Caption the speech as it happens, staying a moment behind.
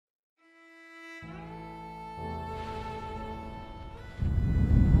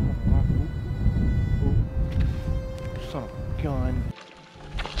gun.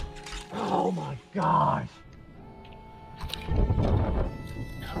 Oh my gosh.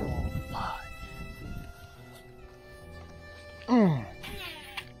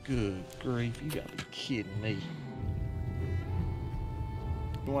 Good grief, you gotta be kidding me.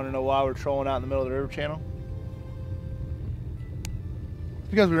 You wanna know why we're trolling out in the middle of the river channel? It's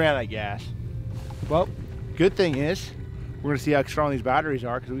because we ran out of gas. Well, good thing is, we're gonna see how strong these batteries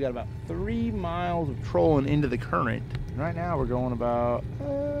are because we got about 3 miles of trolling into the current. Right now we're going about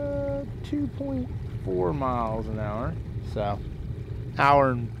 2.4 miles an hour. So,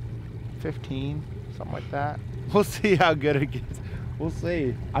 hour and 15, something like that. We'll see how good it gets. We'll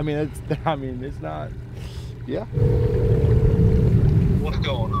see. I mean, it's not, yeah. What's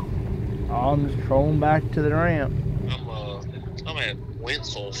going on? I'm just trolling back to the ramp. I'm at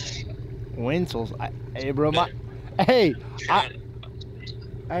Winsel's. Winsel's? Hey, bro, I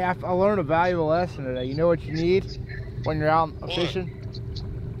learned a valuable lesson today. You know what you need when you're out fishing?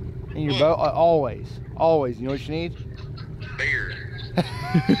 In your boat? Always. You know what you need? Beer.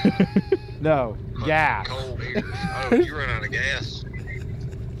 No, gas. Cold beer. Oh, you run out of gas.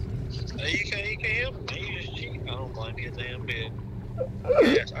 Hey, you can't help me. You just cheap. I don't blame you a damn bit.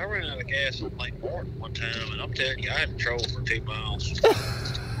 Gas. I ran out of gas on Lake Martin one time, and I'm telling you, I had to troll for 2 miles.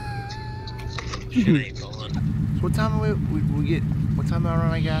 Shit ain't fun. So what time we get? What time did I run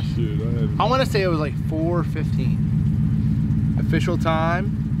out of gas? Dude, I want to say it was like 4:15. Official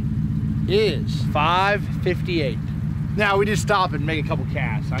time is 5:58. Now we just stop and make a couple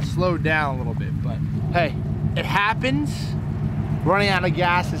casts. I slowed down a little bit, but hey, it happens. Running out of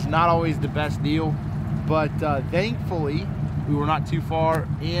gas is not always the best deal, but thankfully we were not too far,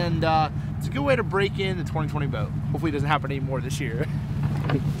 and it's a good way to break in the 2020 boat. Hopefully it doesn't happen anymore this year.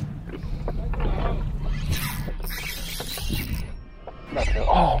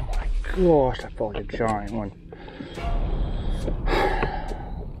 Oh my gosh, I felt like a giant one.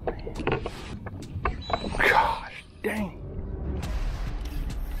 Gosh dang.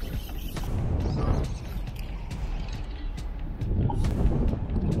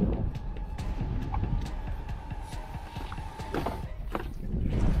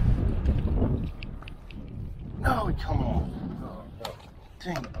 No, come on.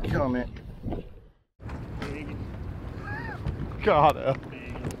 Dang, come in. God,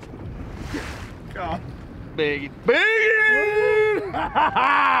 God, big, big.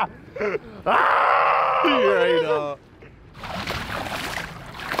 Right up.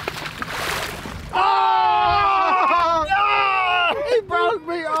 Oh! No! He broke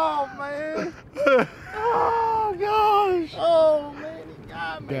me off, man. Oh gosh. Oh man, he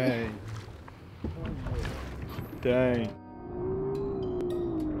got me. Dang. Dang.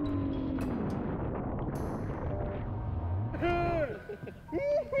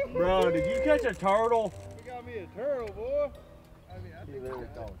 Bro, did you catch a turtle? You got me a turtle, boy. I mean, I think Literally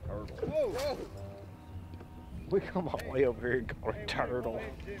called a turtle. whoa. We come all the way over here and call it a turtle.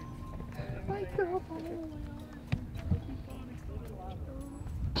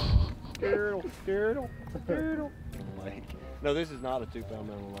 Turtle. No, this is not a 2-pound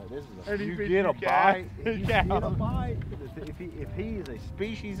minimum weight. This is a. You get a bite. You get a bite. If he is a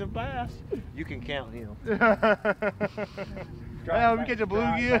species of bass, You can count him. Well, we catch a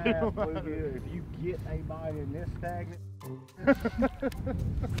bluegill. If you get a bite in this stagnant,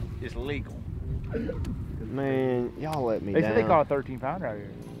 It's legal. man, y'all let me They down. said they caught a 13-pounder out here.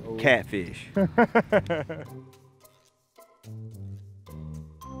 Catfish.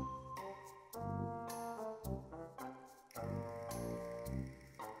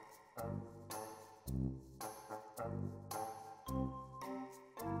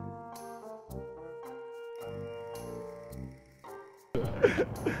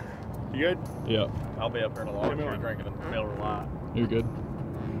 You good? Yeah, I'll be up here in a long time drinking a Miller Lite. you're good.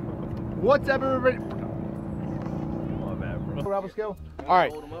 What's up, everybody? My bad, bro. Let's go. All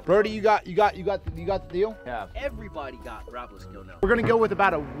right, Brody, you got the deal. Yeah. Everybody got grappling skill now. We're gonna go with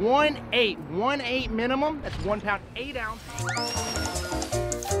about a 1.8 minimum. That's 1 pound 8 ounce.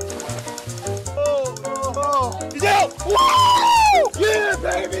 Oh, yeah! Woo! Yeah,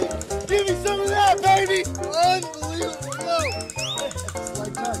 baby! Give me some of that, baby! Unbelievable flow!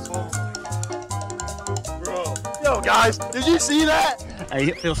 Bro. Yo, guys, did you see that? Hey,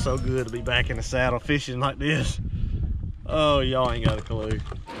 it feels so good to be back in the saddle fishing like this. Oh, y'all ain't got a clue.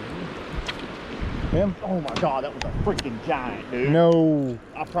 Him? Oh my God, that was a freaking giant, dude. No.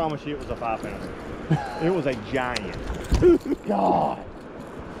 I promise you it was a 5-pounder. It was a giant. God.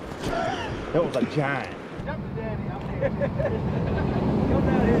 It was a giant. Jump to daddy. I'm here. Come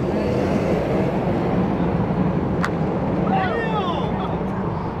down here, man.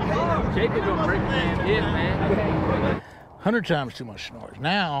 Jacob's gonna break the damn hip, man. 100 times too much snores.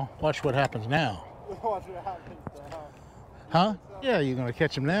 Now, watch what happens now. Watch what happens now. Huh? Yeah, you're gonna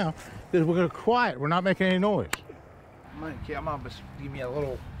catch them now. Because we're gonna quiet. We're not making any noise. I'm gonna just give me a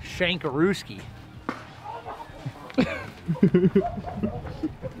little shankarooski. I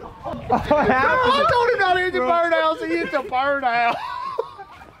told him not to hit the birdhouse. He hit the birdhouse.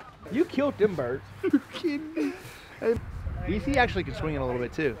 You killed them birds. You're kidding me. BC actually can swing it a little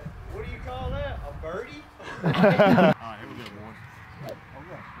bit too. What do you call that? A birdie? Alright, here we go, boys.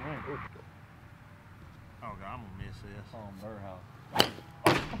 Oh god, I'm gonna miss this. Oh, birdhouse.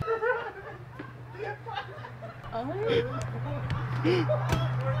 I'm literally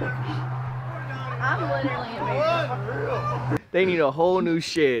embarrassed. They need a whole new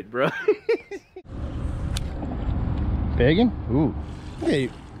shed, bro. Pagan? Ooh. Hey.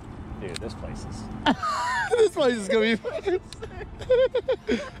 Dude, this place is... This place is gonna be fucking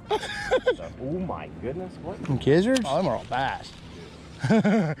sick. Oh my goodness, what? Gizzards? Oh, them are all fast.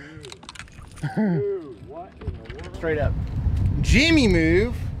 Dude, what in the world? Straight up. Jimmy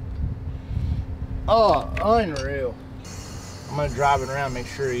move. Oh, unreal. I'm gonna drive it around, make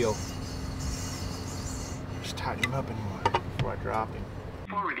sure you'll just tighten him up anymore before I drop him.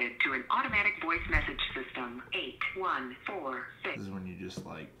 Forwarded to an automatic voice message system 8146. This is when you just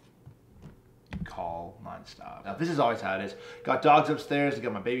like call nonstop. Now this is always how it is. Got dogs upstairs, I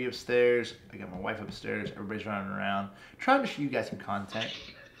got my baby upstairs, I got my wife upstairs, everybody's running around. Trying to shoot you guys some content.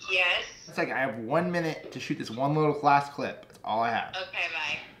 Yes. It's like I have 1 minute to shoot this one little last clip. That's all I have. Okay,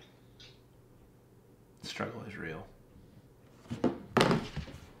 bye. The struggle is real.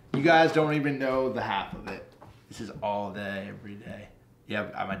 You guys don't even know the half of it. This is all day, every day.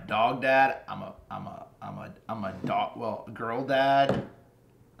 Yeah, I'm a dog dad. I'm a dog, well, a girl dad,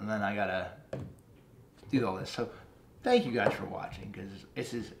 and then I gotta do all this. So, thank you guys for watching, because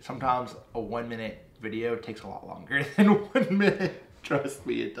this is sometimes a 1 minute video takes a lot longer than 1 minute. Trust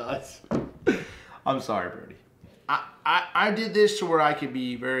me, it does. I'm sorry, Brody. I did this to where I could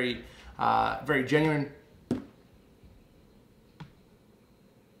be very, very genuine.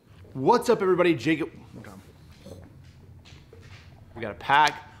 What's up, everybody? Jacob. We gotta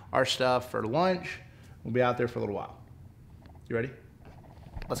pack our stuff for lunch. We'll be out there for a little while. You ready?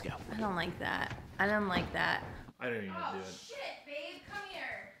 Let's go. I don't like that. I don't like that. I didn't even Oh do it. shit, babe, come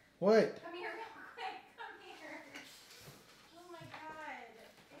here. What? Come here real quick. Come here. Oh my god.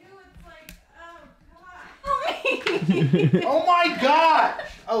 Ew, it's like, oh god. Oh my gosh!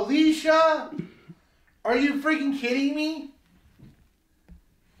 Alicia! Are you freaking kidding me?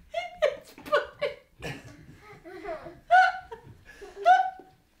 It's pudding.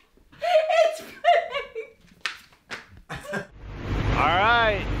 It's pudding.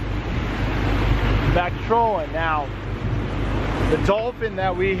 Alright. Back trolling now. The dolphin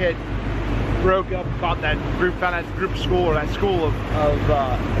that we had broke up, caught that group, found that group school, or that school of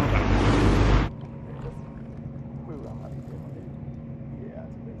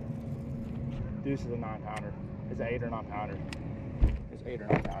This is a 9-pounder. It's an 8 or 9 pounder. It's 8 or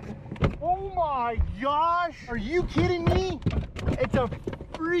 9 pounder. Oh my gosh! Are you kidding me? It's a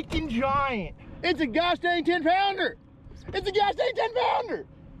freaking giant. It's a gosh dang 10-pounder. It's a gosh dang 10-pounder.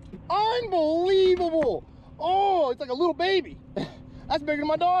 Unbelievable. Oh, it's like a little baby. That's bigger than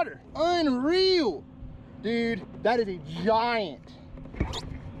my daughter. Unreal. Dude, that is a giant.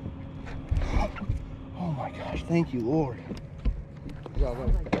 Oh my gosh, thank you, Lord.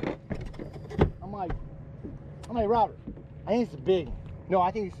 I'm like, Robert, I think it's a big one. No,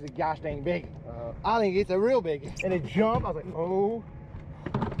 I think this is a gosh dang big one. I think it's a real big one. And it jumped, I was like, oh.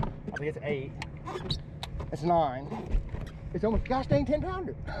 I think it's 8. It's 9. It's almost gosh dang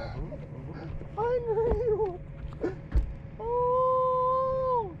 10-pounder. Unreal.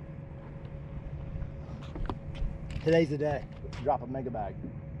 Oh. Today's the day. Drop a mega bag.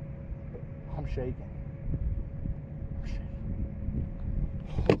 I'm shaking.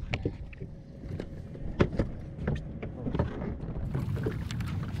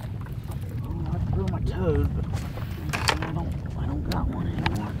 My toes, but I don't got one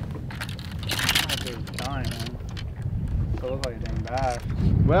anymore. That dude's dying, man. So it looks like a dang bass.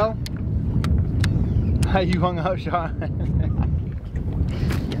 Well, how you hung up, Sean?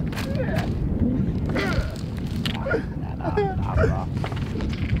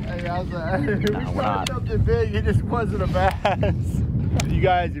 Hey, I was like, we started something big, it just wasn't a bass. You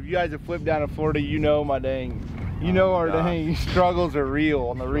guys, if you guys have flipped down to Florida, you know my dang. You know our dang struggles are real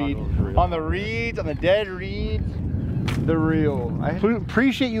on the reeds. On the reeds, on the dead reeds, they're real. I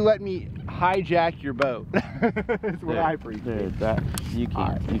appreciate you letting me hijack your boat. That's what I preach. Dude, that you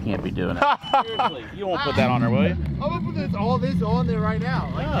can't be doing it. Seriously, you won't put that on there, will you? I'm gonna put all this on there right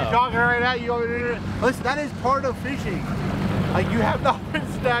now. Like you're talking right now, you want me to listen, that is part of fishing. Like you have not been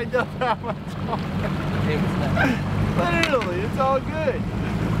stacked up that much time. Literally, it's all good.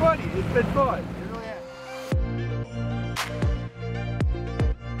 It's funny, it's been fun.